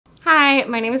Hi,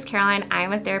 my name is Caroline. I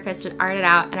am a therapist at Art It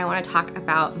Out, and I want to talk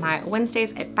about my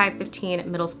Wednesdays at 5:15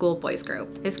 middle school boys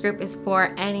group. This group is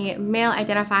for any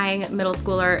male-identifying middle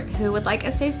schooler who would like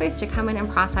a safe space to come in and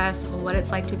process what it's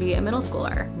like to be a middle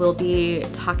schooler. We'll be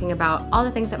talking about all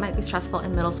the things that might be stressful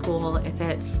in middle school, if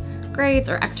it's grades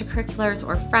or extracurriculars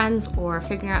or friends or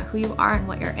figuring out who you are and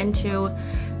what you're into.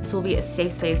 This will be a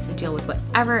safe space to deal with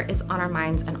whatever is on our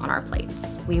minds and on our plates.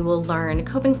 We will learn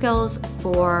coping skills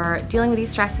for dealing with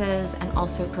these stresses and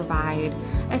also provide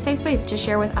a safe space to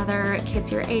share with other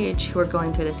kids your age who are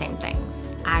going through the same things.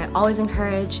 I always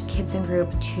encourage kids in group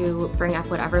to bring up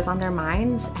whatever's on their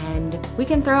minds, and we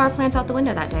can throw our plans out the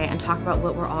window that day and talk about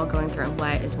what we're all going through and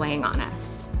what is weighing on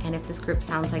us. And if this group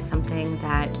sounds like something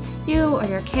that you or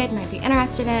your kid might be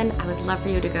interested in, I would love for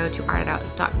you to go to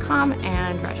artitout.com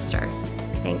and register.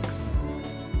 Thanks.